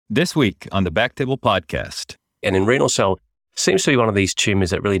This week on the Backtable Podcast. And in renal cell, seems to be one of these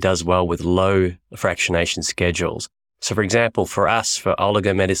tumors that really does well with low fractionation schedules. So for example, for us, for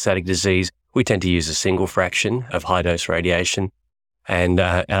oligometastatic disease, we tend to use a single fraction of high-dose radiation. And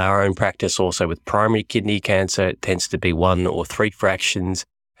in our own practice also with primary kidney cancer, it tends to be 1 or 3 fractions.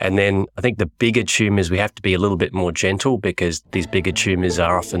 And then I think the bigger tumors, we have to be a little bit more gentle because these bigger tumors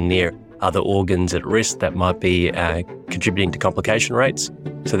are often near other organs at risk that might be contributing to complication rates.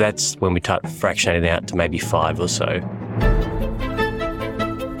 So that's when we start fractionating out to maybe 5 or so.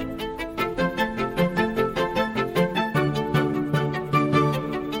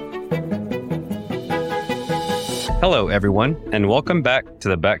 Hello, everyone, and welcome back to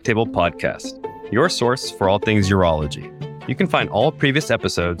the Backtable Podcast, your source for all things urology. You can find all previous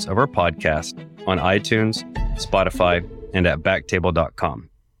episodes of our podcast on iTunes, Spotify, and at backtable.com.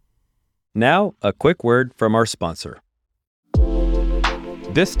 Now, a quick word from our sponsor.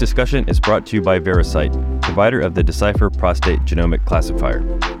 This discussion is brought to you by Veracyte, provider of the Decipher Prostate Genomic Classifier.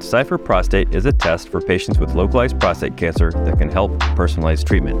 Decipher Prostate is a test for patients with localized prostate cancer that can help personalize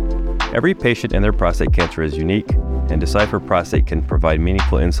treatment. Every patient and their prostate cancer is unique, and Decipher Prostate can provide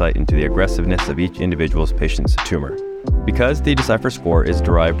meaningful insight into the aggressiveness of each individual's patient's tumor. Because the Decipher score is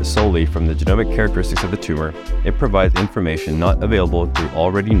derived solely from the genomic characteristics of the tumor, it provides information not available through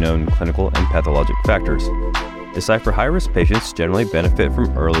already known clinical and pathologic factors. Decipher high-risk patients generally benefit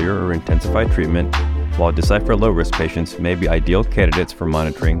from earlier or intensified treatment, while Decipher low-risk patients may be ideal candidates for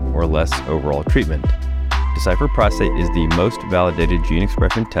monitoring or less overall treatment. Decipher Prostate is the most validated gene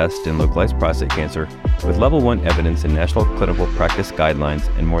expression test in localized prostate cancer, with level 1 evidence in National Clinical Practice Guidelines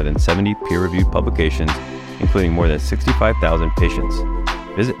and more than 70 peer-reviewed publications, including more than 65,000 patients.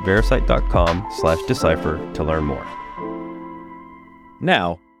 Visit Veracyte.com/decipher to learn more.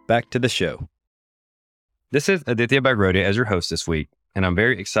 Now, back to the show. This is Aditya Bagrodia as your host this week, and I'm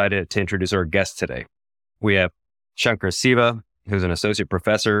very excited to introduce our guest today. We have Shankar Siva, who's an associate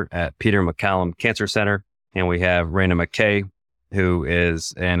professor at Peter MacCallum Cancer Center, and we have Rana McKay, who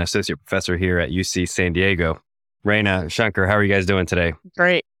is an associate professor here at UC San Diego. Rana, Shankar, how are you guys doing today?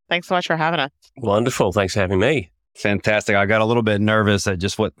 Great. Thanks so much for having us. Wonderful. Thanks for having me. Fantastic. I got a little bit nervous at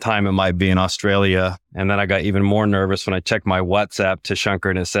just what time it might be in Australia. And then I got even more nervous when I checked my WhatsApp to Shankar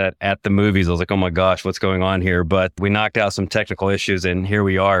and it said at the movies. I was like, oh my gosh, what's going on here? But we knocked out some technical issues and here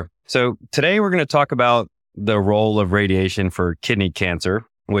we are. So today we're going to talk about the role of radiation for kidney cancer,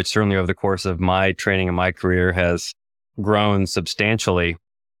 which certainly over the course of my training and my career has grown substantially.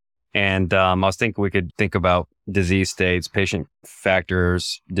 And I was thinking we could think about disease states, patient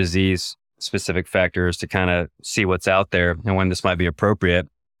factors, disease-specific factors to kind of see what's out there and when this might be appropriate.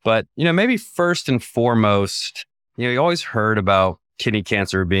 But, maybe first and foremost, you always heard about kidney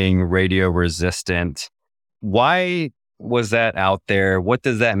cancer being radio-resistant. Why was that out there? What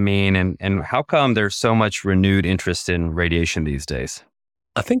does that mean? And how come there's so much renewed interest in radiation these days?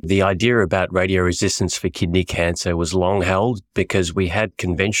 I think the idea about radioresistance for kidney cancer was long held because we had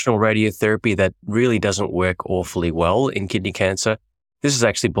conventional radiotherapy that really doesn't work awfully well in kidney cancer. This is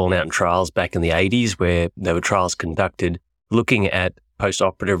actually borne out in trials back in the 80s where there were trials conducted looking at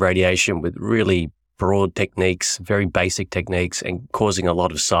post-operative radiation with really broad techniques, very basic techniques, and causing a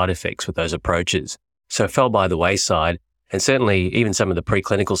lot of side effects with those approaches. So it fell by the wayside. And certainly even some of the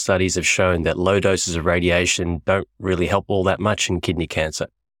preclinical studies have shown that low doses of radiation don't really help all that much in kidney cancer.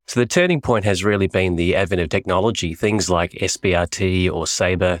 So the turning point has really been the advent of technology, things like SBRT or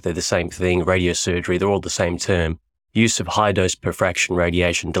SABR, they're the same thing, radiosurgery, they're all the same term. Use of high dose per fraction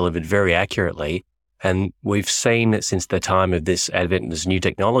radiation delivered very accurately. And we've seen since the time of this advent of this new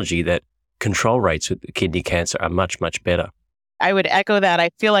technology that control rates with kidney cancer are much, much better. I would echo that. I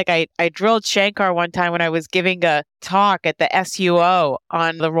feel like I drilled Shankar one time when I was giving a talk at the SUO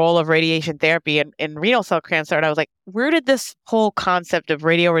on the role of radiation therapy in renal cell cancer. And I was like, where did this whole concept of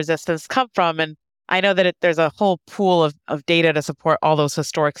radioresistance come from? And I know that there's a whole pool of data to support all those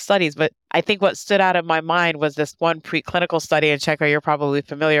historic studies. But I think what stood out in my mind was this one preclinical study, and Shankar, you're probably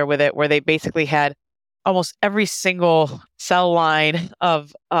familiar with it, where they basically had almost every single cell line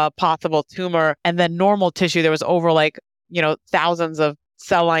of a possible tumor and then normal tissue. There was over thousands of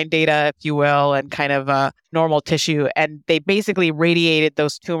cell line data, if you will, and kind of normal tissue. And they basically radiated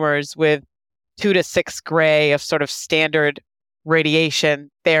those tumors with 2 to 6 gray of sort of standard radiation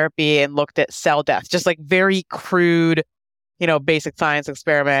therapy and looked at cell death, just like very crude, basic science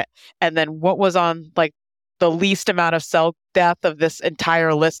experiment. And then what was on the least amount of cell death of this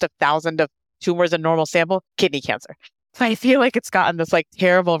entire list of thousands of tumors in normal sample? Kidney cancer. So I feel like it's gotten this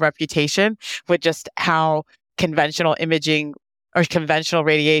terrible reputation with just how conventional imaging or conventional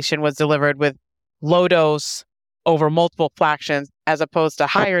radiation was delivered with low dose over multiple fractions as opposed to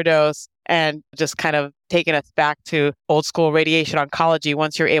higher dose, and just kind of taking us back to old school radiation oncology.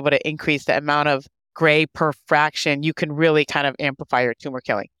 Once you're able to increase the amount of gray per fraction, you can really kind of amplify your tumor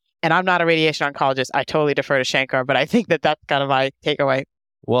killing. And I'm not a radiation oncologist. I totally defer to Shankar, but I think that that's kind of my takeaway.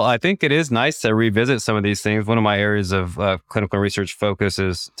 Well, I think it is nice to revisit some of these things. One of my areas of clinical research focus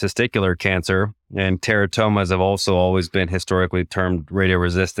is testicular cancer, and teratomas have also always been historically termed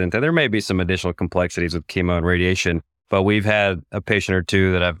radioresistant. And there may be some additional complexities with chemo and radiation, but we've had a patient or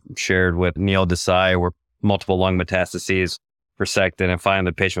two that I've shared with Neil Desai where multiple lung metastases resected, and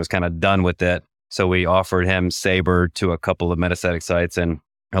finally the patient was kind of done with it. So we offered him SABR to a couple of metastatic sites, and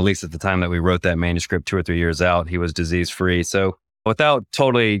at least at the time that we wrote that manuscript 2 or 3 years out, he was disease-free. So without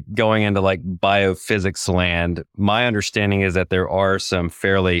totally going into like biophysics land, my understanding is that there are some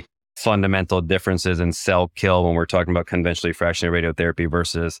fairly fundamental differences in cell kill when we're talking about conventionally fractionated radiotherapy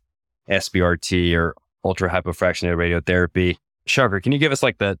versus SBRT or ultra hypofractionated radiotherapy. Shankar, can you give us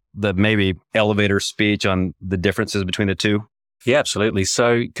like the maybe elevator speech on the differences between the two? Yeah, absolutely.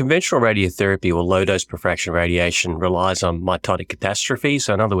 So conventional radiotherapy or low dose per fraction radiation relies on mitotic catastrophe.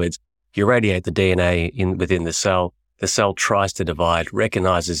 So in other words, you radiate the DNA within the cell tries to divide,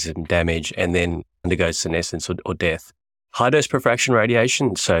 recognizes some damage, and then undergoes senescence or death. High dose per fraction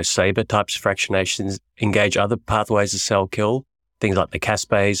radiation, so SABR types of fractionations, engage other pathways of cell kill, things like the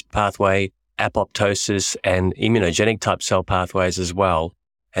caspase pathway, apoptosis, and immunogenic type cell pathways as well.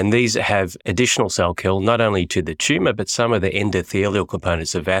 And these have additional cell kill, not only to the tumor, but some of the endothelial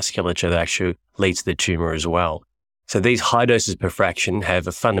components of vasculature that actually leads to the tumor as well. So these high doses per fraction have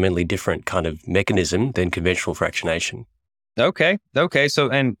a fundamentally different kind of mechanism than conventional fractionation. Okay. So,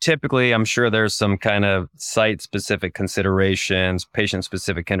 and typically I'm sure there's some kind of site-specific considerations,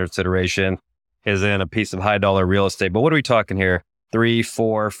 patient-specific consideration is in a piece of high-dollar real estate. But what are we talking here? 3,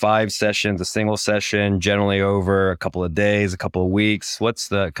 4, 5 sessions, a single session, generally over a couple of days, a couple of weeks? What's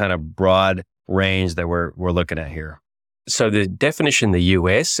the kind of broad range that we're looking at here? So the definition in the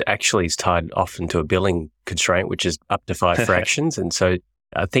US actually is tied often to a billing constraint, which is up to 5 fractions. And so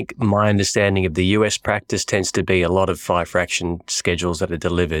I think my understanding of the US practice tends to be a lot of 5 fraction schedules that are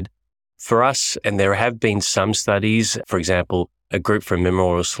delivered. For us, and there have been some studies, for example, a group from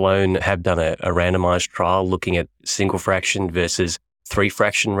Memorial Sloan have done a randomized trial looking at single fraction versus 3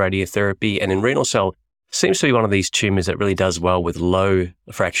 fraction radiotherapy. And in renal cell, seems to be one of these tumors that really does well with low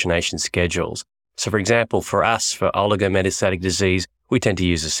fractionation schedules. So for example, for us, for oligometastatic disease, we tend to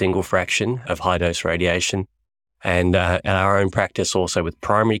use a single fraction of high dose radiation. And in our own practice also with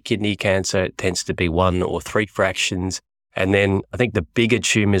primary kidney cancer, it tends to be 1 or 3 fractions. And then I think the bigger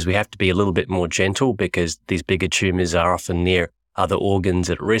tumors, we have to be a little bit more gentle because these bigger tumors are often near other organs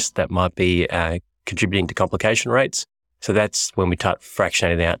at risk that might be contributing to complication rates. So that's when we start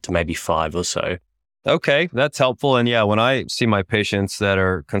fractionating out to maybe 5 or so. Okay, that's helpful. And yeah, when I see my patients that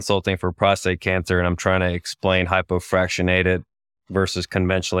are consulting for prostate cancer and I'm trying to explain hypofractionated versus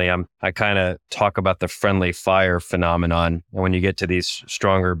conventionally, I kind of talk about the friendly fire phenomenon. And when you get to these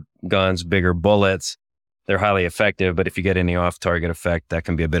stronger guns, bigger bullets, they're highly effective. But if you get any off-target effect, that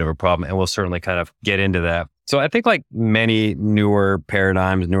can be a bit of a problem. And we'll certainly kind of get into that. So I think like many newer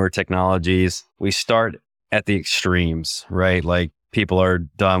paradigms, newer technologies, we start at the extremes, right? Like people are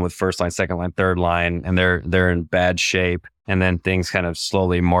done with first line, second line, third line, and they're in bad shape. And then things kind of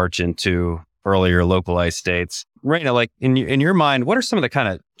slowly march into earlier localized states. Rana, like in your mind, what are some of the kind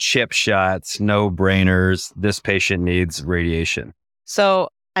of chip shots, no brainers, this patient needs radiation? So,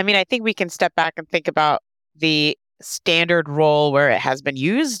 I mean, I think we can step back and think about the standard role where it has been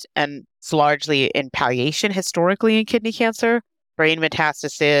used, and it's largely in palliation historically in kidney cancer, brain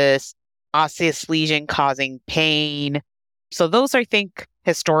metastasis, osseous lesion causing pain. So those, I think,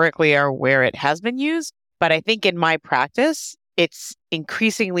 historically are where it has been used. But I think in my practice, it's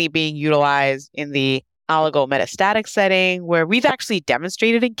increasingly being utilized in the oligometastatic setting, where we've actually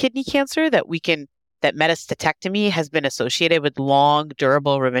demonstrated in kidney cancer that metastatectomy has been associated with long,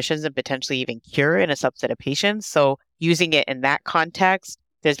 durable remissions and potentially even cure in a subset of patients. So using it in that context,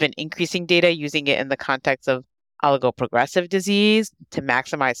 there's been increasing data using it in the context of oligoprogressive disease to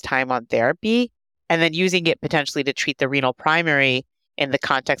maximize time on therapy, and then using it potentially to treat the renal primary in the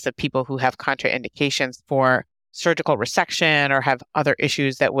context of people who have contraindications for surgical resection or have other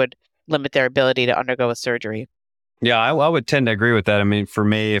issues that would limit their ability to undergo a surgery. Yeah, I would tend to agree with that. I mean, for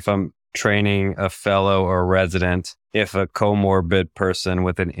me, if I'm training a fellow or a resident, if a comorbid person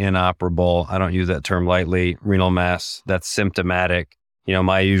with an inoperable, I don't use that term lightly, renal mass that's symptomatic,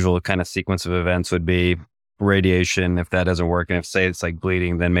 my usual kind of sequence of events would be radiation. If that doesn't work, and if say it's like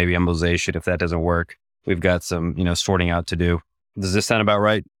bleeding, then maybe embolization. If that doesn't work, we've got some, sorting out to do. Does this sound about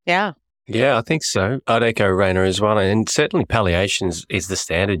right? Yeah. Yeah, I think so. I'd echo Rana as well. And certainly palliation is the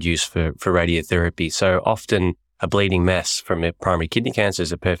standard use for radiotherapy. So often a bleeding mass from a primary kidney cancer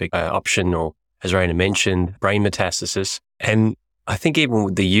is a perfect option, or as Rana mentioned, brain metastasis. And I think even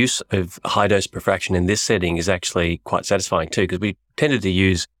with the use of high dose perfraction in this setting is actually quite satisfying too, because we tended to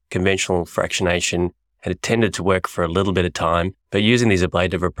use conventional fractionation and it tended to work for a little bit of time, but using these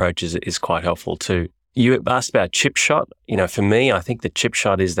ablative approaches is quite helpful too. You asked about chip shot. For me, I think the chip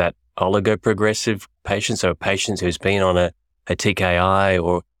shot is that oligoprogressive patient, so a patient who's been on a TKI,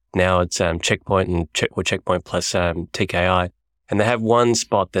 or now it's checkpoint or checkpoint plus TKI, and they have one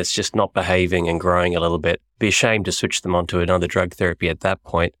spot that's just not behaving and growing a little bit. Be ashamed to switch them onto another drug therapy at that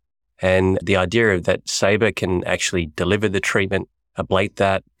point. And the idea of that Sabre can actually deliver the treatment, ablate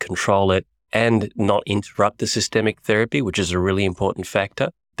that, control it, and not interrupt the systemic therapy, which is a really important factor.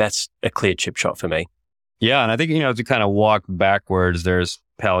 That's a clear chip shot for me. Yeah, and I think, as you kind of walk backwards, there's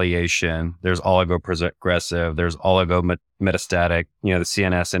palliation, there's oligoprogressive, there's oligometastatic, the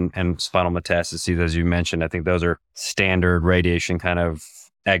CNS and spinal metastases, as you mentioned. I think those are standard radiation kind of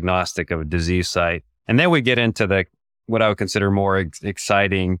agnostic of a disease site. And then we get into what I would consider more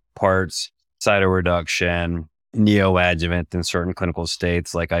exciting parts, cytoreduction, neoadjuvant in certain clinical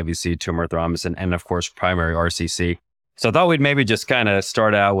states like IVC, tumor thrombus, and of course, primary RCC. So I thought we'd maybe just kind of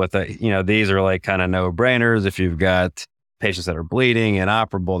start out with, these are like kind of no-brainers. If you've got patients that are bleeding,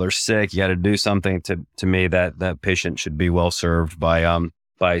 inoperable, they're sick, you got to do something. To me, that patient should be well served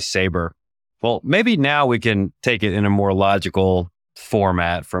by Sabre. Well, maybe now we can take it in a more logical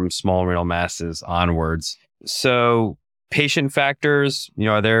format from small renal masses onwards. So patient factors,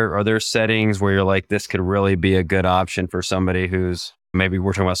 are there settings where you're like, this could really be a good option for somebody who's, maybe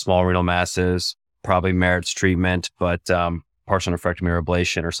we're talking about small renal masses, probably merits treatment, but partial nephrectomy or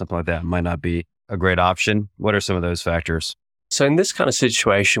ablation or something like that might not be a great option. What are some of those factors? So in this kind of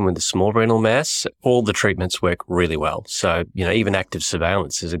situation with the small renal mass, all the treatments work really well. So, even active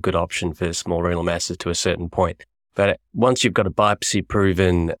surveillance is a good option for small renal masses to a certain point. But once you've got a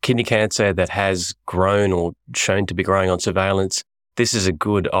biopsy-proven kidney cancer that has grown or shown to be growing on surveillance, this is a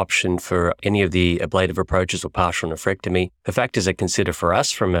good option for any of the ablative approaches or partial nephrectomy. The factors that consider for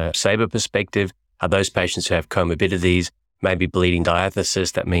us from a Sabre perspective are those patients who have comorbidities, maybe bleeding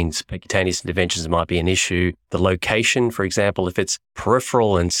diathesis. That means percutaneous interventions might be an issue. The location, for example, if it's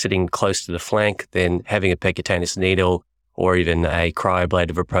peripheral and sitting close to the flank, then having a percutaneous needle or even a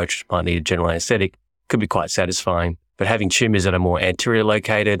cryoablative approach might need a general anesthetic could be quite satisfying. But having tumors that are more anterior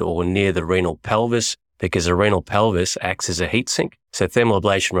located or near the renal pelvis, because the renal pelvis acts as a heat sink. So thermal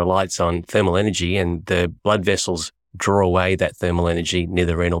ablation relies on thermal energy, and the blood vessels draw away that thermal energy near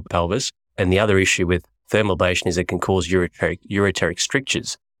the renal pelvis. And the other issue with thermal ablation is it can cause ureteric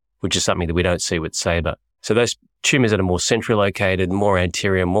strictures, which is something that we don't see with Sabre. So those tumors that are more centrally located, more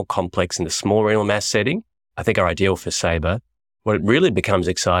anterior, more complex in the small renal mass setting, I think are ideal for Sabre. What it really becomes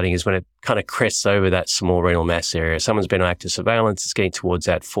exciting is when it kind of crests over that small renal mass area. Someone's been on active surveillance, it's getting towards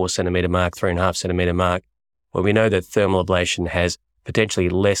that 4 centimeter mark, 3.5 centimeter mark, where we know that thermal ablation has potentially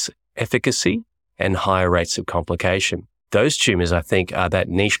less efficacy and higher rates of complication. Those tumors, I think, are that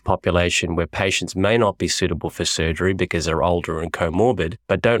niche population where patients may not be suitable for surgery because they're older and comorbid,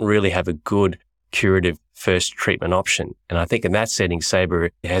 but don't really have a good curative first treatment option. And I think in that setting,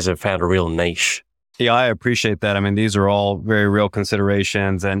 Sabre has found a real niche. Yeah, I appreciate that. I mean, these are all very real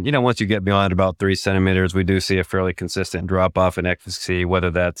considerations. And, once you get beyond about 3 centimeters, we do see a fairly consistent drop off in efficacy, whether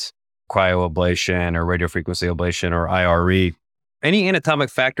that's cryoablation or radiofrequency ablation or IRE. Any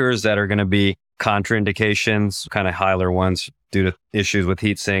anatomic factors that are going to be contraindications, kind of highlighter ones due to issues with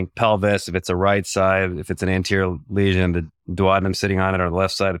heat sink, pelvis, if it's a right side, if it's an anterior lesion, the duodenum sitting on it, or the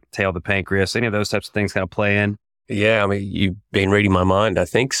left side of the tail of the pancreas, any of those types of things kind of play in? Yeah, I mean, you've been reading my mind, I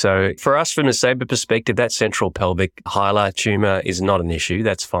think. So for us, from a Sabre perspective, that central pelvic hilar tumor is not an issue.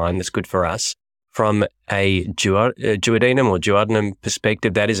 That's fine. That's good for us. From a duodenum or duodenum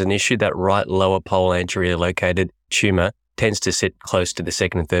perspective, that is an issue. That right lower pole anterior located tumor tends to sit close to the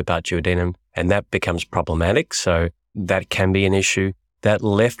second and third part duodenum, and that becomes problematic. So that can be an issue. That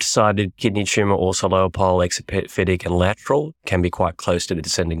left-sided kidney tumor, also lower pole, exophytic and lateral, can be quite close to the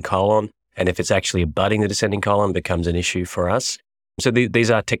descending colon. And if it's actually abutting the descending colon, becomes an issue for us. So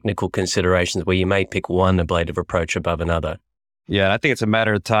these are technical considerations where you may pick one ablative approach above another. Yeah, I think it's a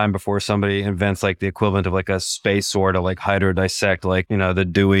matter of time before somebody invents like the equivalent of like a space sword to like hydrodissect like, the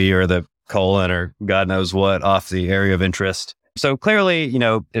Dewey or the colon or God knows what off the area of interest. So clearly,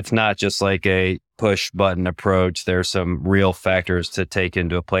 it's not just like a push button approach. There's some real factors to take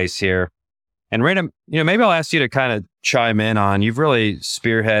into place here. And Rana, maybe I'll ask you to kind of chime in on, you've really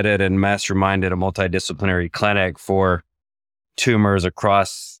spearheaded and masterminded a multidisciplinary clinic for tumors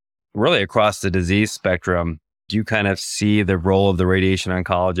across really across the disease spectrum. Do you kind of see the role of the radiation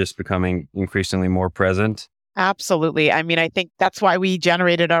oncologist becoming increasingly more present? Absolutely. I mean, I think that's why we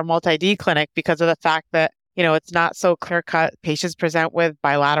generated our multi-D clinic, because of the fact that, it's not so clear cut. Patients present with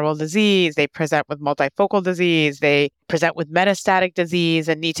bilateral disease, they present with multifocal disease, they present with metastatic disease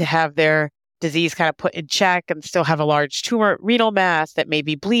and need to have their disease kind of put in check and still have a large tumor renal mass that may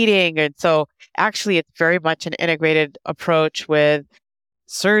be bleeding. And so actually, it's very much an integrated approach with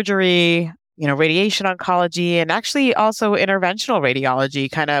surgery, radiation oncology, and actually also interventional radiology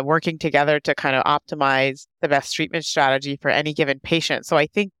kind of working together to kind of optimize the best treatment strategy for any given patient. So I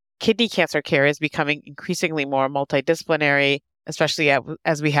think kidney cancer care is becoming increasingly more multidisciplinary, especially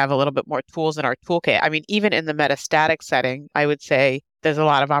as we have a little bit more tools in our toolkit. I mean, even in the metastatic setting, I would say there's a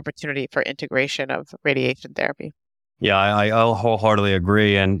lot of opportunity for integration of radiation therapy. Yeah, I'll wholeheartely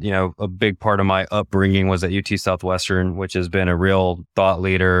agree. And, a big part of my upbringing was at UT Southwestern, which has been a real thought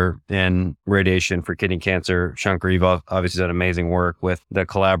leader in radiation for kidney cancer. Shankar, you've obviously done amazing work with the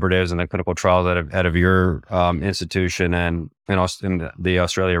collaboratives and the clinical trials out of your institution and in the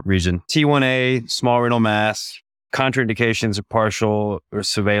Australia region. T1A, small renal mass, contraindications of partial or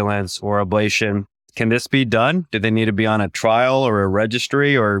surveillance or ablation. Can this be done? Do they need to be on a trial or a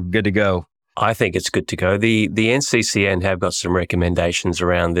registry or good to go? I think it's good to go. The NCCN have got some recommendations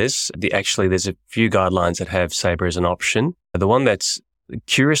around this. There's a few guidelines that have SABR as an option. The one that's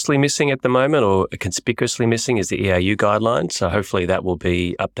curiously missing at the moment or conspicuously missing is the EAU guidelines. So hopefully that will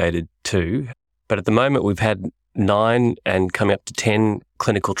be updated too. But at the moment, we've had 9 and coming up to 10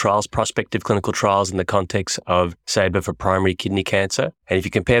 clinical trials, prospective clinical trials in the context of SABR for primary kidney cancer. And if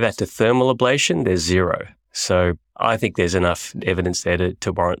you compare that to thermal ablation, there's 0. So I think there's enough evidence there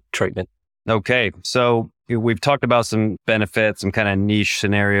to warrant treatment. Okay, so we've talked about some benefits, some kind of niche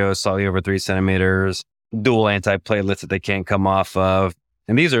scenarios, slightly over 3 centimeters, dual antiplatelets that they can't come off of.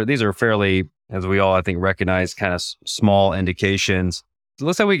 And these are fairly, as we all, I think, recognize, kind of small indications. So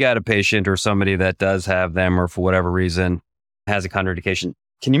let's say we got a patient or somebody that does have them or for whatever reason has a contraindication.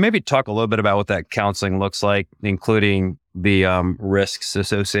 Can you maybe talk a little bit about what that counseling looks like, including the risks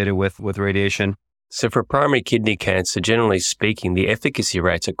associated with radiation? So for primary kidney cancer, generally speaking, the efficacy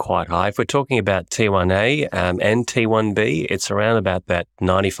rates are quite high. If we're talking about T1A and T1B, it's around about that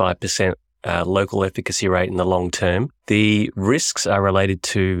 95% local efficacy rate in the long term. The risks are related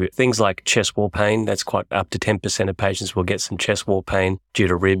to things like chest wall pain. That's quite up to 10% of patients will get some chest wall pain due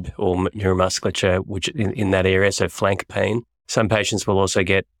to rib or neuromusculature, which in that area, so flank pain. Some patients will also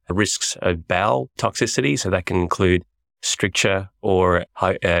get risks of bowel toxicity, so that can include stricture or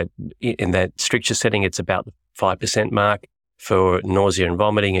in that stricture setting, it's about the 5% mark. For nausea and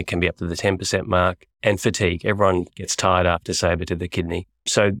vomiting, it can be up to the 10% mark. And fatigue. Everyone gets tired after SABR to the kidney.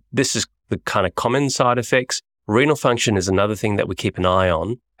 So this is the kind of common side effects. Renal function is another thing that we keep an eye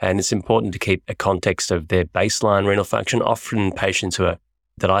on. And it's important to keep a context of their baseline renal function. Often patients that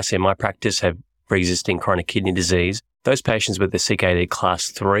I see in my practice have pre-existing chronic kidney disease. Those patients with the CKD class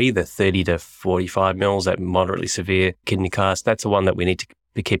 3, the 30 to 45 mils, that moderately severe kidney class, that's the one that we need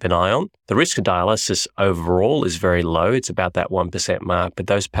to keep an eye on. The risk of dialysis overall is very low. It's about that 1% mark. But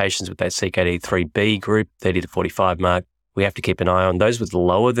those patients with that CKD 3B group, 30 to 45 mark, we have to keep an eye on. Those with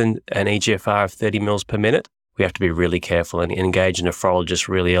lower than an eGFR of 30 mils per minute, we have to be really careful and engage a nephrologist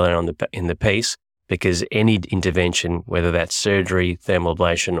really early on in the piece, because any intervention, whether that's surgery, thermal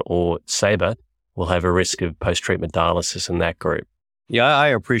ablation, or SABR, will have a risk of post-treatment dialysis in that group. Yeah, I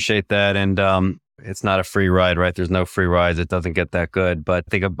appreciate that. And it's not a free ride, right? There's no free rides. It doesn't get that good. But I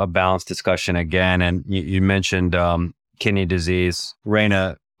think a balanced discussion again. And you mentioned kidney disease.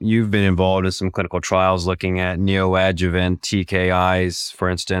 Rana, you've been involved in some clinical trials looking at neoadjuvant TKIs, for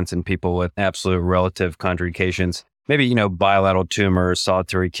instance, in people with absolute relative contraindications. Maybe, bilateral tumors,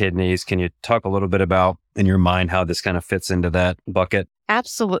 solitary kidneys. Can you talk a little bit about, in your mind, how this kind of fits into that bucket?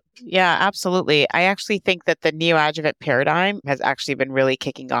 Absolutely. Yeah, absolutely. I actually think that the neoadjuvant paradigm has actually been really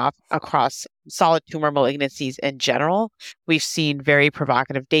kicking off across solid tumor malignancies in general. We've seen very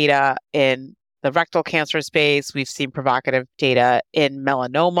provocative data in the rectal cancer space. We've seen provocative data in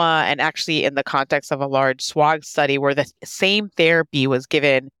melanoma, and actually in the context of a large SWOG study where the same therapy was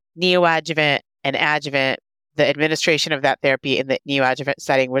given neoadjuvant and adjuvant. The administration of that therapy in the neoadjuvant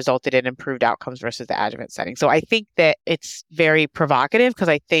setting resulted in improved outcomes versus the adjuvant setting. So I think that it's very provocative because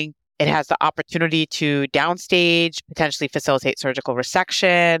I think it has the opportunity to downstage, potentially facilitate surgical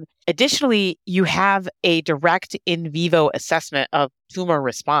resection. Additionally, you have a direct in vivo assessment of tumor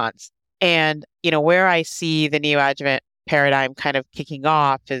response. And, where I see the neoadjuvant paradigm kind of kicking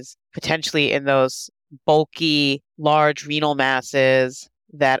off is potentially in those bulky, large renal masses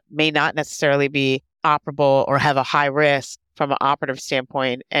that may not necessarily be operable or have a high risk from an operative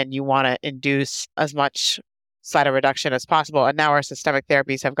standpoint, and you want to induce as much cytoreduction as possible. And now our systemic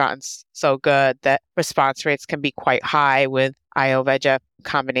therapies have gotten so good that response rates can be quite high with IO-VEGF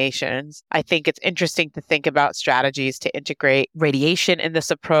combinations. I think it's interesting to think about strategies to integrate radiation in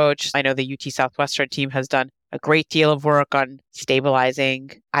this approach. I know the UT Southwestern team has done a great deal of work on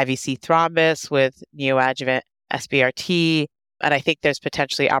stabilizing IVC thrombus with neoadjuvant SBRT. And I think there's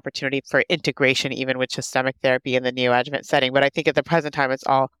potentially opportunity for integration even with systemic therapy in the neoadjuvant setting. But I think at the present time, it's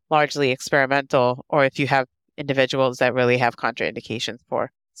all largely experimental, or if you have individuals that really have contraindications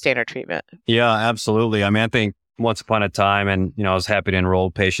for standard treatment. Yeah, absolutely. I mean, I think once upon a time, and I was happy to enroll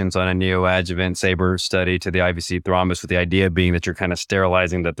patients on a neoadjuvant SABRE study to the IVC thrombus, with the idea being that you're kind of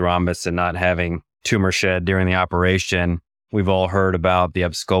sterilizing the thrombus and not having tumor shed during the operation. We've all heard about the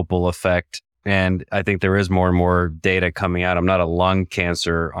abscopal effect, and I think there is more and more data coming out. I'm not a lung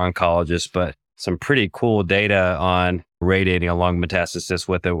cancer oncologist, but some pretty cool data on radiating a lung metastasis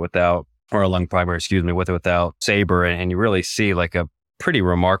with it without, or a lung primary, with it without SABRE, and you really see like a pretty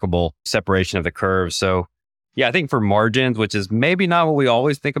remarkable separation of the curves. So yeah, I think for margins, which is maybe not what we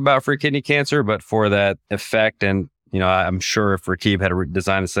always think about for kidney cancer, but for that effect, and I'm sure if Rakib had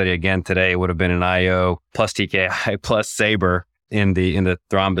designed the study again today, it would have been an IO plus TKI plus SABRE in the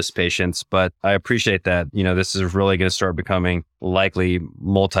thrombus patients. But I appreciate that, this is really going to start becoming likely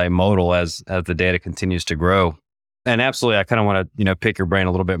multimodal as the data continues to grow. And absolutely, I kind of want to, pick your brain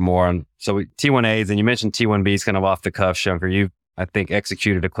a little bit more on, T1As, and you mentioned T1Bs kind of off the cuff, Shankar. You've, I think,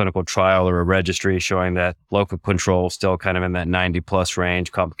 executed a clinical trial or a registry showing that local control still kind of in that 90 plus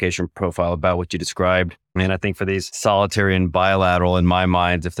range, complication profile about what you described. And I think for these solitary and bilateral, in my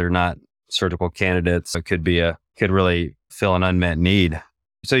mind, if they're not surgical candidates, it could really fill an unmet need.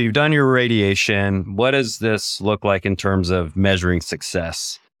 So you've done your radiation. What does this look like in terms of measuring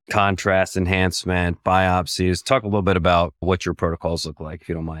success? Contrast enhancement, biopsies. Talk a little bit about what your protocols look like, if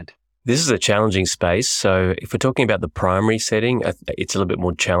you don't mind. This is a challenging space. So if we're talking about the primary setting, it's a little bit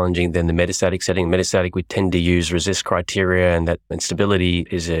more challenging than the metastatic setting. Metastatic, we tend to use RECIST criteria, and stability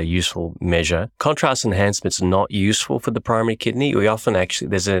is a useful measure. Contrast enhancement's not useful for the primary kidney. We often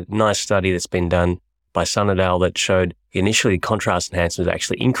there's a nice study that's been done by Sun et al. That showed initially contrast enhancement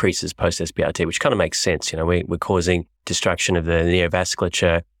actually increases post-SBRT, which kind of makes sense. We're causing destruction of the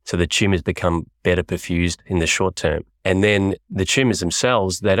neovasculature, so the tumors become better perfused in the short term. And then the tumors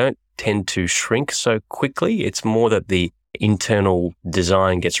themselves, they don't tend to shrink so quickly. It's more that the internal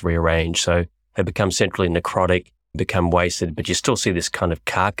design gets rearranged. So they become centrally necrotic, become wasted, but you still see this kind of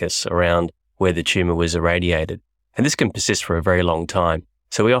carcass around where the tumor was irradiated. And this can persist for a very long time.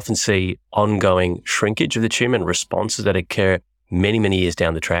 So we often see ongoing shrinkage of the tumor and responses that occur many, many years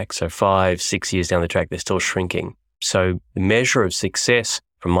down the track. So 5-6 years down the track, they're still shrinking. So the measure of success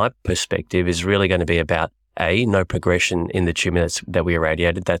from my perspective is really going to be about no progression in the tumor that we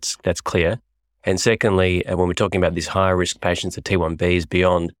irradiated. That's clear. And secondly, when we're talking about these higher risk patients, the T1Bs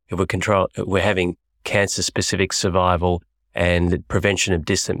beyond, if we're having cancer-specific survival and prevention of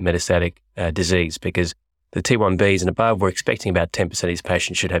distant metastatic disease, because the T1Bs and above, we're expecting about 10% of these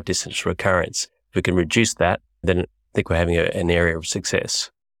patients should have distant recurrence. If we can reduce that, then I think we're having an area of success.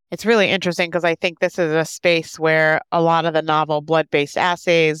 It's really interesting because I think this is a space where a lot of the novel blood-based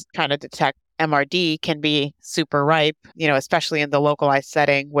assays trying to detect MRD can be super ripe, especially in the localized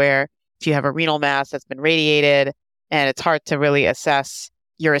setting where if you have a renal mass that's been radiated and it's hard to really assess,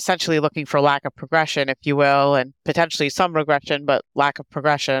 you're essentially looking for lack of progression, if you will, and potentially some regression, but lack of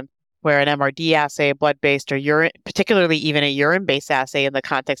progression, where an MRD assay, blood-based or urine, particularly even a urine-based assay in the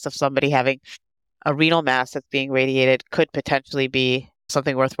context of somebody having a renal mass that's being radiated could potentially be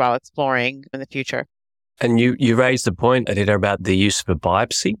something worthwhile exploring in the future. And you raised the point, Adita, about the use of a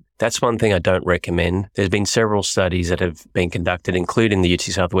biopsy. That's one thing I don't recommend. There's been several studies that have been conducted, including the UT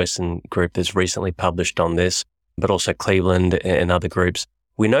Southwestern group that's recently published on this, but also Cleveland and other groups.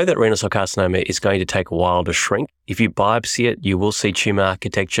 We know that renal cell carcinoma is going to take a while to shrink. If you biopsy it, you will see tumor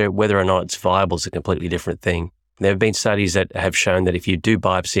architecture. Whether or not it's viable is a completely different thing. There have been studies that have shown that if you do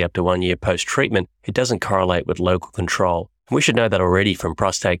biopsy up to 1 year post-treatment, it doesn't correlate with local control. We should know that already from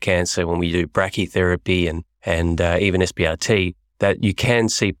prostate cancer when we do brachytherapy and even SBRT, that you can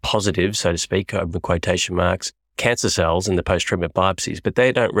see positive, so to speak, over quotation marks, cancer cells in the post-treatment biopsies, but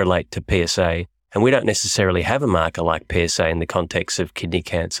they don't relate to PSA. And we don't necessarily have a marker like PSA in the context of kidney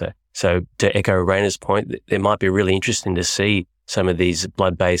cancer. So to echo Rana's point, it might be really interesting to see some of these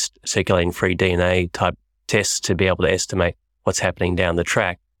blood-based circulating free DNA type tests to be able to estimate what's happening down the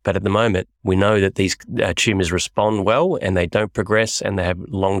track. But at the moment, we know that these tumors respond well and they don't progress, and they have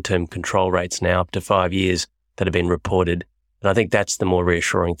long-term control rates now up to 5 years that have been reported. And I think that's the more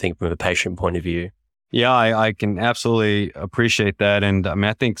reassuring thing from a patient point of view. Yeah, I can absolutely appreciate that. And I mean,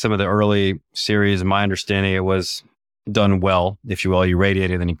 I think some of the early series, in my understanding, it was done well, if you will. You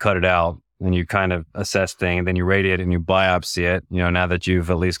radiate it, then you cut it out, and you kind of assess things, then you radiate it and you biopsy it, now that you've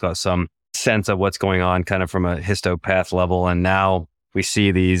at least got some sense of what's going on kind of from a histopath level. And now we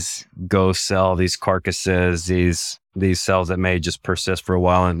see these ghost cells, these carcasses, these cells that may just persist for a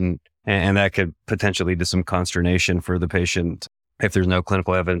while, and that could potentially lead to some consternation for the patient if there's no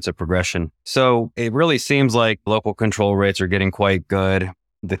clinical evidence of progression. So it really seems like local control rates are getting quite good.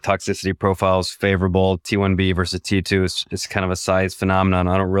 The toxicity profile is favorable. T1B versus T2 is kind of a size phenomenon.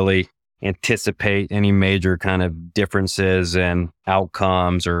 I don't really anticipate any major kind of differences in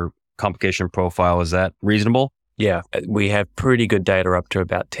outcomes or complication profile. Is that reasonable? Yeah, we have pretty good data up to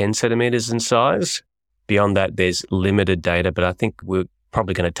about 10 centimeters in size. Beyond that, there's limited data, but I think we're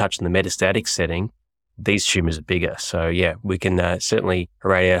probably going to touch on the metastatic setting. These tumors are bigger. So yeah, we can certainly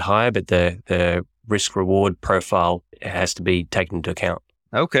irradiate higher, but the risk-reward profile has to be taken into account.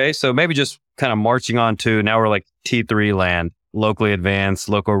 Okay, so maybe just kind of marching on to, now we're like T3 land, locally advanced,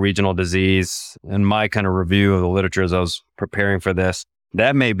 local regional disease. And my kind of review of the literature as I was preparing for this,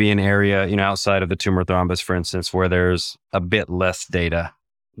 that may be an area, outside of the tumor thrombus, for instance, where there's a bit less data.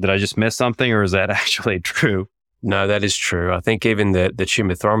 Did I just miss something, or is that actually true? No, that is true. I think even the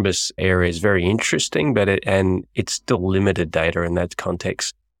tumor thrombus area is very interesting, but it's still limited data in that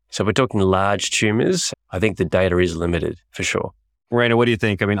context. So we're talking large tumors. I think the data is limited for sure. Rana, what do you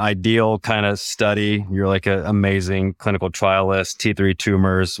think? I mean, ideal kind of study. You're like an amazing clinical trialist, T3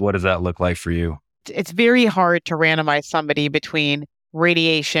 tumors. What does that look like for you? It's very hard to randomize somebody between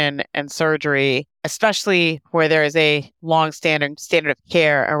radiation and surgery, especially where there is a long-standing standard of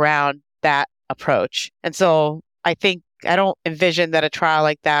care around that approach. And so I don't envision that a trial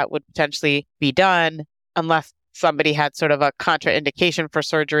like that would potentially be done unless somebody had sort of a contraindication for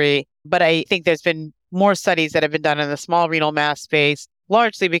surgery. But I think there's been more studies that have been done in the small renal mass space,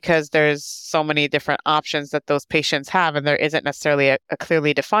 largely because there's so many different options that those patients have, and there isn't necessarily a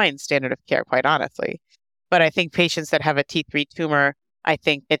clearly defined standard of care, quite honestly. But I think patients that have a T3 tumor, I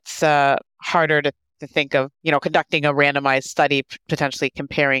think it's harder to think of, conducting a randomized study, potentially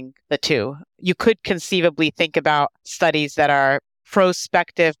comparing the two. You could conceivably think about studies that are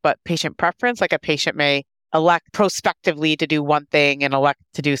prospective, but patient preference, like a patient may elect prospectively to do one thing and elect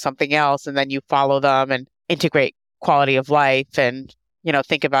to do something else, and then you follow them and integrate quality of life and,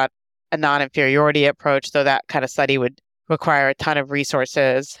 think about a non-inferiority approach. So that kind of study would require a ton of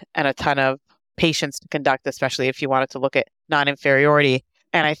resources and a ton of patients to conduct, especially if you wanted to look at non-inferiority.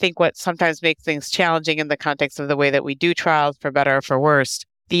 And I think what sometimes makes things challenging in the context of the way that we do trials, for better or for worse,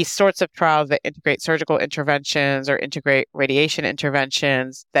 these sorts of trials that integrate surgical interventions or integrate radiation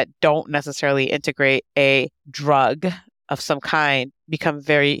interventions that don't necessarily integrate a drug of some kind become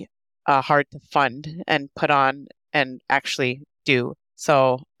very hard to fund and put on and actually do.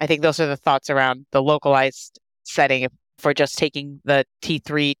 So I think those are the thoughts around the localized setting. If we're just taking the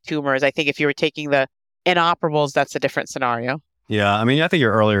T3 tumors, I think if you were taking the inoperables, that's a different scenario. Yeah, I mean, I think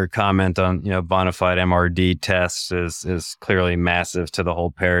your earlier comment on, bona fide MRD tests is clearly massive to the whole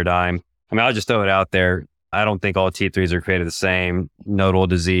paradigm. I mean, I'll just throw it out there. I don't think all T3s are created the same. Nodal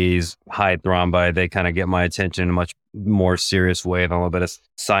disease, high thrombi, they kind of get my attention in a much more serious way than a little bit of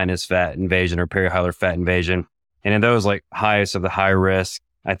sinus fat invasion or perihilar fat invasion. And in those like highest of the high risk,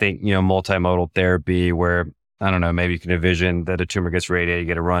 I think, multimodal therapy where, I don't know, maybe you can envision that a tumor gets radiated, you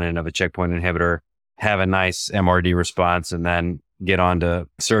get a run-in of a checkpoint inhibitor, have a nice MRD response, and then get on to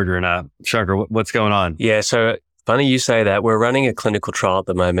surgery. And Shankar, what's going on? Yeah, so funny you say that. We're running a clinical trial at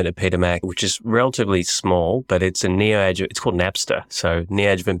the moment at Peter Mac, which is relatively small, but it's a it's called NAPSTA, so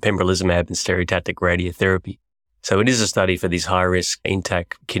neoadjuvant pembrolizumab and stereotactic radiotherapy. So it is a study for these high-risk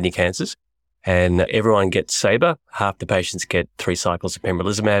intact kidney cancers, and everyone gets SABR. Half the patients get 3 cycles of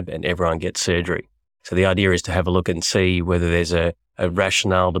pembrolizumab, and everyone gets surgery. So the idea is to have a look and see whether there's a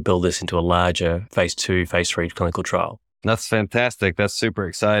rationale to build this into a larger phase 2, phase 3 clinical trial. That's fantastic. That's super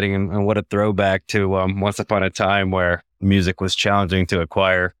exciting. And what a throwback to once upon a time where music was challenging to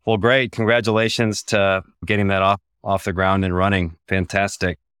acquire. Well, great. Congratulations to getting that off the ground and running.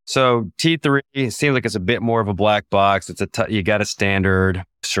 Fantastic. So T3 seems like it's a bit more of a black box. You got a standard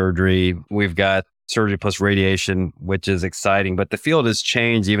surgery. We've got surgery plus radiation, which is exciting. But the field has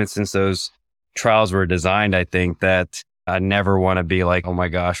changed even since those trials were designed. I think that I never want to be like, oh my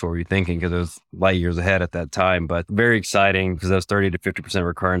gosh, what were you thinking? Because it was light years ahead at that time. But very exciting because those 30 to 50%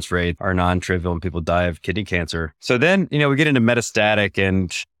 recurrence rate are non-trivial and people die of kidney cancer. So then, we get into metastatic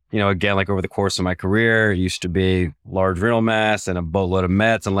and, again, like over the course of my career, it used to be large renal mass and a boatload of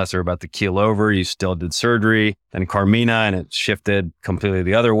mets. Unless they're about to keel over, you still did surgery. Then Carmina, and it shifted completely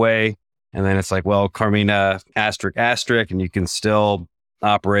the other way. And then it's like, well, Carmina asterisk, asterisk, and you can still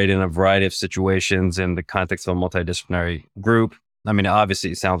operate in a variety of situations in the context of a multidisciplinary group. I mean,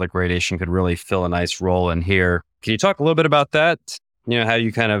 obviously, it sounds like radiation could really fill a nice role in here. Can you talk a little bit about that? How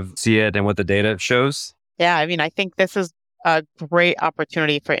you kind of see it and what the data shows? Yeah, I mean, I think this is a great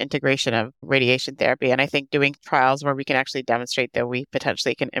opportunity for integration of radiation therapy. And I think doing trials where we can actually demonstrate that we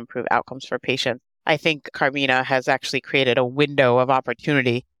potentially can improve outcomes for patients. I think Carmina has actually created a window of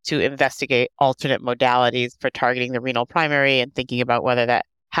opportunity to investigate alternate modalities for targeting the renal primary and thinking about whether that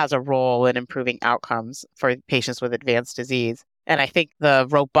has a role in improving outcomes for patients with advanced disease. And I think the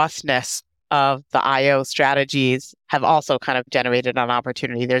robustness of the IO strategies have also kind of generated an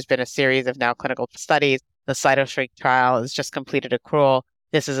opportunity. There's been a series of now clinical studies. The CytoShrink trial has just completed accrual.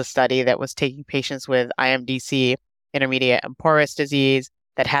 This is a study that was taking patients with IMDC, intermediate and porous disease,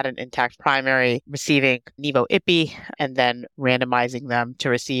 that had an intact primary, receiving nivo-ipi, and then randomizing them to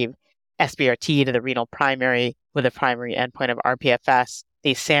receive SBRT to the renal primary with a primary endpoint of rPFS.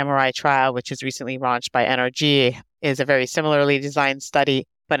 The Samurai trial, which is recently launched by NRG, is a very similarly designed study,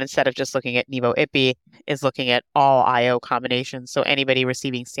 but instead of just looking at nivo-ipi, is looking at all IO combinations. So anybody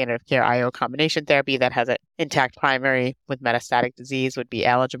receiving standard of care IO combination therapy that has an intact primary with metastatic disease would be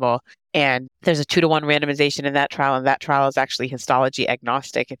eligible. And there's a 2-to-1 randomization in that trial, and that trial is actually histology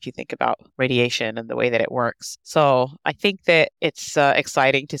agnostic if you think about radiation and the way that it works. So I think that it's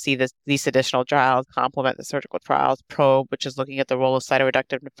exciting to see these additional trials complement the surgical trials. PROBE, which is looking at the role of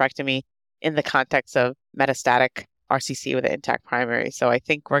cytoreductive nephrectomy in the context of metastatic RCC with an intact primary. So I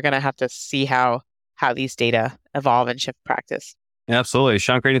think we're going to have to see how these data evolve and shift practice. Absolutely.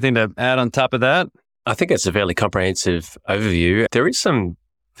 Shankar, anything to add on top of that? I think it's a fairly comprehensive overview. There is some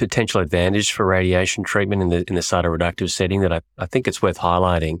potential advantage for radiation treatment in the cytoreductive setting that I think it's worth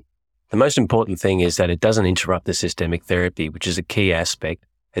highlighting. The most important thing is that it doesn't interrupt the systemic therapy, which is a key aspect.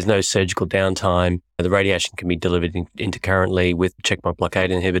 There's no surgical downtime. The radiation can be delivered intercurrently with checkpoint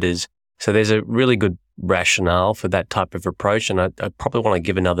blockade inhibitors. So there's a really good rationale for that type of approach. And I probably want to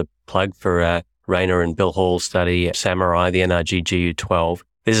give another plug for Rana and Bill Hall's study, Samurai, the NRG GU12.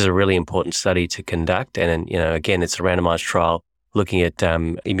 This is a really important study to conduct. And, again, it's a randomized trial looking at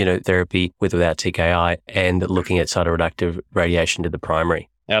immunotherapy with or without TKI and looking at cytoreductive radiation to the primary.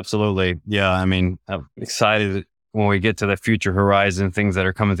 Absolutely. Yeah. I mean, I'm excited when we get to the future horizon, things that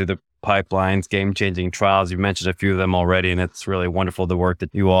are coming through the pipelines, game-changing trials. You've mentioned a few of them already, and it's really wonderful the work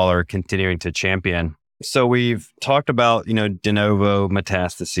that you all are continuing to champion. So we've talked about, de novo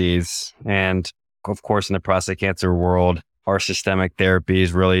metastases, and of course, in the prostate cancer world, our systemic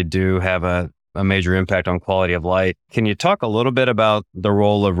therapies really do have a major impact on quality of life. Can you talk a little bit about the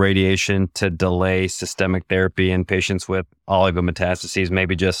role of radiation to delay systemic therapy in patients with oligometastases?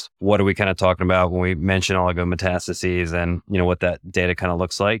 Maybe just what are we kind of talking about when we mention oligometastases and, what that data kind of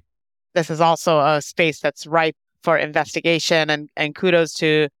looks like? This is also a space that's ripe for investigation, and kudos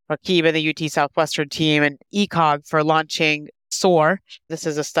to Rakib and the UT Southwestern team and ECOG for launching SOAR. This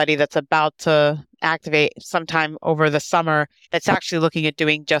is a study that's about to activate sometime over the summer that's actually looking at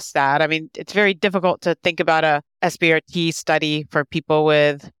doing just that. I mean, it's very difficult to think about a SBRT study for people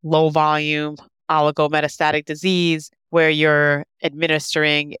with low volume oligometastatic disease where you're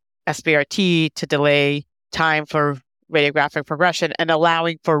administering SBRT to delay time for radiographic progression and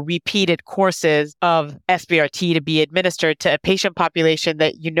allowing for repeated courses of SBRT to be administered to a patient population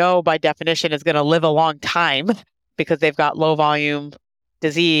that by definition is going to live a long time because they've got low volume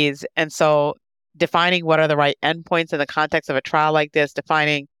disease. And so defining what are the right endpoints in the context of a trial like this,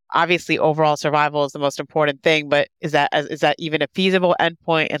 defining obviously overall survival is the most important thing, but is that even a feasible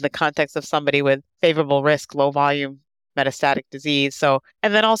endpoint in the context of somebody with favorable risk, low volume metastatic disease? So,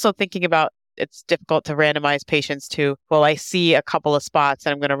 and then also thinking about it's difficult to randomize patients to, well, I see a couple of spots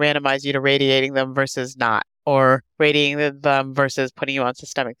and I'm going to randomize you to radiating them versus not, or radiating them versus putting you on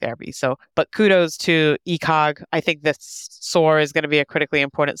systemic therapy. So, but kudos to ECOG. I think this SOAR is going to be a critically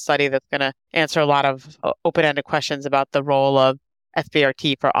important study that's going to answer a lot of open-ended questions about the role of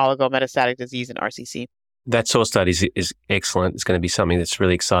SBRT for oligometastatic disease in RCC. That SOAR study is excellent. It's going to be something that's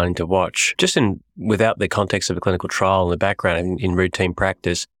really exciting to watch. Just without the context of a clinical trial in the background in routine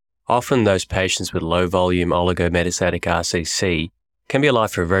practice, often those patients with low volume oligometastatic RCC can be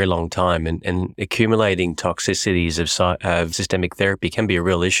alive for a very long time, and accumulating toxicities of systemic therapy can be a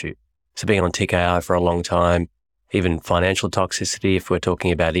real issue. So being on TKI for a long time, even financial toxicity if we're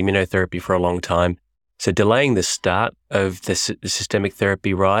talking about immunotherapy for a long time. So delaying the start of the systemic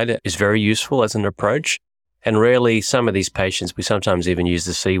therapy ride is very useful as an approach. And rarely, some of these patients, we sometimes even use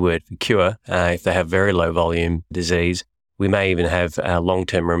the C word for cure if they have very low volume disease. We may even have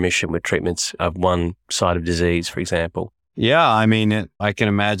long-term remission with treatments of one side of disease, for example. Yeah, I mean, I can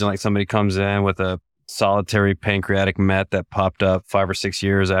imagine like somebody comes in with a solitary pancreatic met that popped up 5 or 6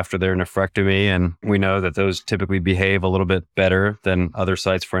 years after their nephrectomy. And we know that those typically behave a little bit better than other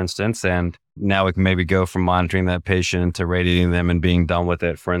sites, for instance. And now we can maybe go from monitoring that patient to radiating them and being done with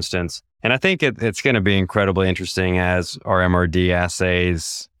it, for instance. And I think it's going to be incredibly interesting as our MRD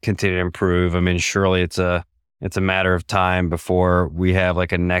assays continue to improve. I mean, surely it's a matter of time before we have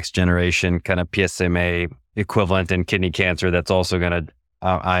like a next generation kind of PSMA equivalent in kidney cancer that's also going to,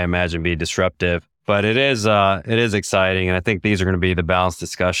 I imagine, be disruptive. But it is exciting. And I think these are going to be the balanced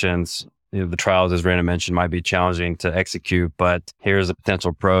discussions. The trials, as Rana mentioned, might be challenging to execute, but here's the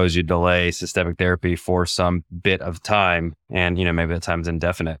potential pros. You delay systemic therapy for some bit of time, and maybe that time's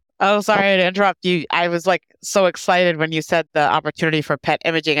indefinite. Oh, sorry to interrupt you. I was like so excited when you said the opportunity for PET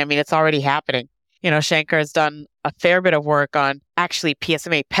imaging. I mean, it's already happening. Shankar has done a fair bit of work on actually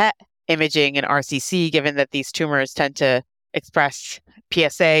PSMA PET imaging in RCC, given that these tumors tend to express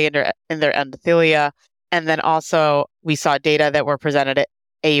PSA in their endothelia. And then also we saw data that were presented at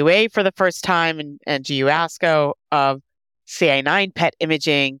AUA for the first time and GU ASCO of CA9 PET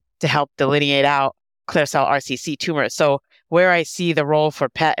imaging to help delineate out clear cell RCC tumors. So where I see the role for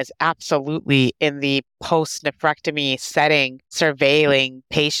PET is absolutely in the post-nephrectomy setting, surveilling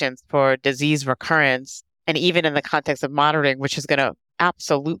patients for disease recurrence, and even in the context of monitoring, which is going to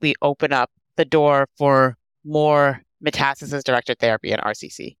absolutely open up the door for more metastasis-directed therapy in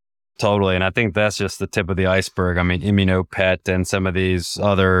RCC. Totally. And I think that's just the tip of the iceberg. I mean, immuno-PET and some of these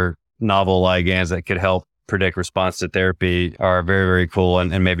other novel ligands that could help predict response to therapy are very, very cool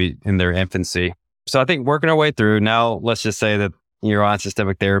and maybe in their infancy. So I think working our way through now, let's just say that you're on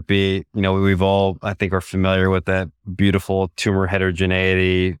systemic therapy. We've all, I think, are familiar with that beautiful tumor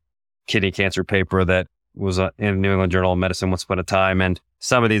heterogeneity kidney cancer paper that was in New England Journal of Medicine once upon a time. And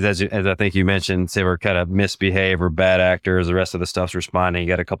some of these, as I think you mentioned, say were kind of misbehave or bad actors. The rest of the stuff's responding. You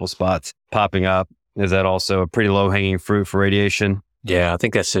got a couple spots popping up. Is that also a pretty low-hanging fruit for radiation? Yeah, I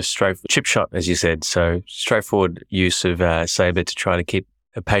think that's a straight chip shot, as you said. So straightforward use of SABR to try to keep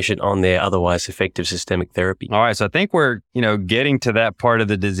a patient on their otherwise effective systemic therapy. All right. So I think we're, getting to that part of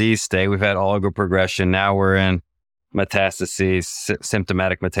the disease state. We've had oligoprogression. Now we're in metastases,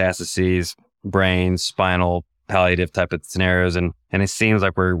 symptomatic metastases, brain, spinal, palliative type of scenarios. And it seems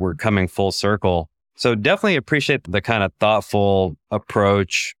like we're coming full circle. So definitely appreciate the kind of thoughtful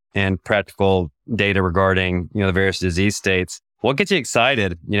approach and practical data regarding, the various disease states. What gets you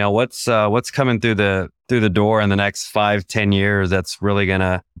excited? What's coming through the door in the next 5-10 years that's really going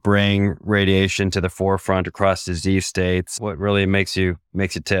to bring radiation to the forefront across disease states? What really makes you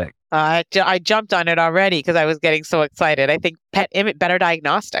tick? I jumped on it already because I was getting so excited. I think better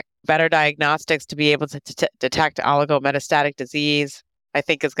diagnostics to be able to detect oligometastatic disease, I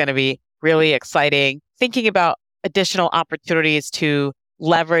think is going to be really exciting. Thinking about additional opportunities to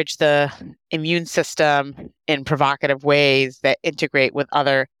leverage the immune system in provocative ways that integrate with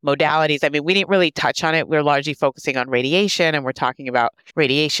other modalities. I mean, we didn't really touch on it. We're largely focusing on radiation, and we're talking about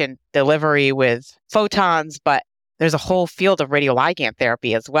radiation delivery with photons, but there's a whole field of radioligand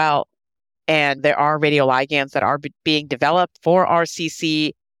therapy as well. And there are radioligands that are being developed for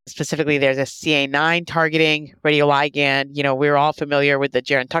RCC. Specifically, there's a CA9 targeting radioligand. We're all familiar with the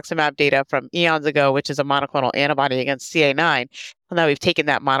girentuximab data from eons ago, which is a monoclonal antibody against CA9. Well, now we've taken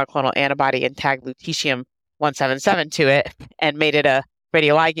that monoclonal antibody and tagged lutetium-177 to it and made it a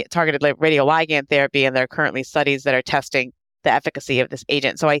targeted radioligand therapy. And there are currently studies that are testing the efficacy of this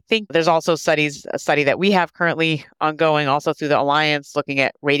agent. So I think there's also a study that we have currently ongoing, also through the Alliance, looking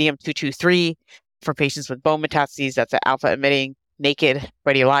at radium-223 for patients with bone metastases. That's an alpha-emitting naked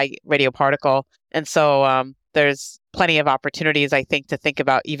radioparticle. And so there's plenty of opportunities, I think, to think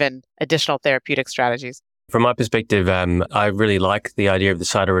about even additional therapeutic strategies. From my perspective, I really like the idea of the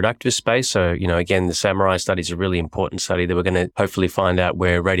cytoreductive space. So, again, the Samurai study is a really important study that we're going to hopefully find out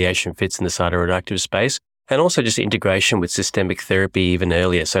where radiation fits in the cytoreductive space. And also just integration with systemic therapy even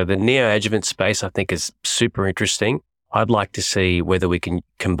earlier. So the neoadjuvant space, I think, is super interesting. I'd like to see whether we can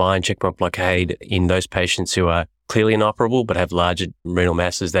combine checkpoint blockade in those patients who are clearly inoperable but have larger renal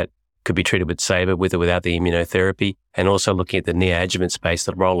masses that could be treated with SABR with or without the immunotherapy. And also looking at the neoadjuvant space,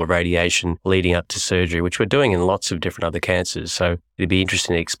 the role of radiation leading up to surgery, which we're doing in lots of different other cancers. So it'd be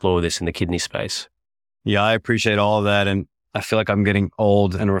interesting to explore this in the kidney space. Yeah, I appreciate all of that. And I feel like I'm getting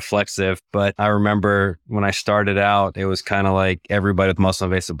old and reflexive, but I remember when I started out, it was kind of like everybody with muscle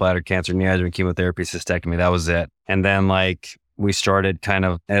invasive bladder cancer, neoadjuvant chemotherapy, cystectomy, that was it. And then we started kind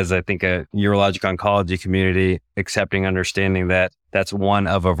of as I think a urologic oncology community, accepting, understanding that that's one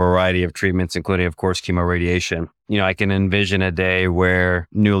of a variety of treatments, including, of course, chemoradiation. I can envision a day where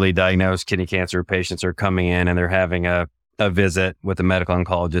newly diagnosed kidney cancer patients are coming in and they're having a a visit with a medical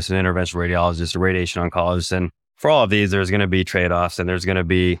oncologist, an interventional radiologist, a radiation oncologist. And for all of these, there's going to be trade-offs and there's going to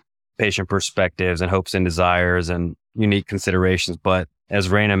be patient perspectives and hopes and desires and unique considerations. But as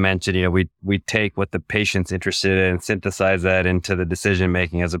Rana mentioned, we take what the patient's interested in and synthesize that into the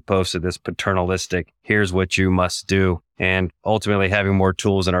decision-making as opposed to this paternalistic, here's what you must do. And ultimately having more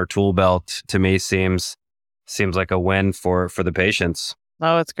tools in our tool belt to me seems like a win for the patients.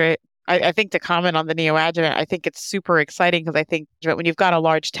 Oh, it's great. I think to comment on the neoadjuvant, I think it's super exciting because I think when you've got a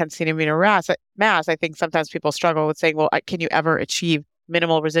large 10 centimeter mass, I think sometimes people struggle with saying, well, can you ever achieve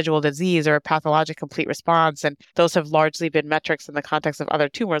minimal residual disease or a pathologic complete response? And those have largely been metrics in the context of other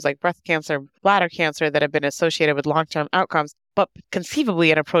tumors like breast cancer, bladder cancer that have been associated with long-term outcomes. But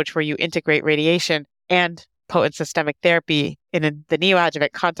conceivably an approach where you integrate radiation and potent systemic therapy in the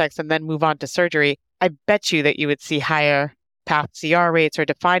neoadjuvant context and then move on to surgery, I bet you that you would see higher path CR rates, or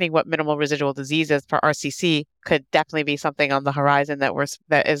defining what minimal residual disease is for RCC could definitely be something on the horizon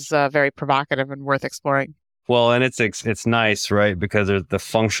that is very provocative and worth exploring. Well, and it's nice, right? Because the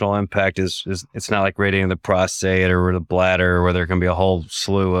functional impact is it's not like radiating the prostate or the bladder where there can be a whole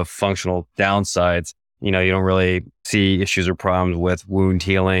slew of functional downsides. You don't really see issues or problems with wound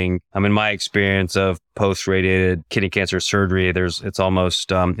healing. In my experience of post-radiated kidney cancer surgery, it's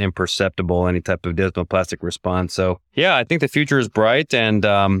almost imperceptible, any type of desmoplastic response. So yeah, I think the future is bright and,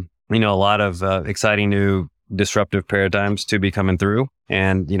 a lot of exciting new disruptive paradigms to be coming through.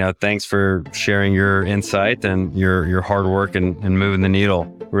 And, thanks for sharing your insight and your hard work and moving the needle.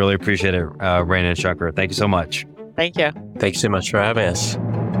 Really appreciate it, Rana and Shankar. Thank you so much. Thank you. Thanks so much for having us.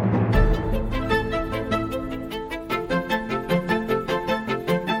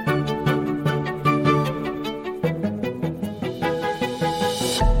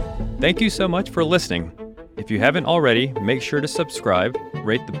 Thank you so much for listening. If you haven't already, make sure to subscribe,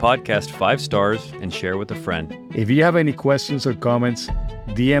 rate the podcast 5 stars, and share with a friend. If you have any questions or comments,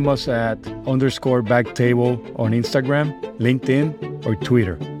 DM us at _backtable on Instagram, LinkedIn, or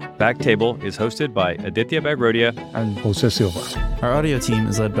Twitter. Backtable is hosted by Aditya Bagrodia and Jose Silva. Our audio team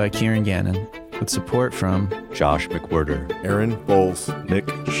is led by Kieran Gannon, with support from Josh McWhirter, Aaron Bowles, Nick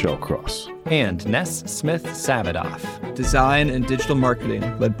Shellcross, and Ness Smith-Savadoff. Design and digital marketing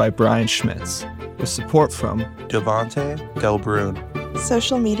led by Brian Schmitz, with support from Devante Delbrun.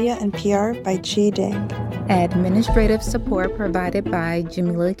 Social media and PR by Chi Ding. Administrative support provided by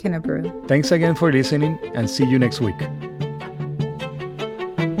Jamila Kennebrew. Thanks again for listening and see you next week.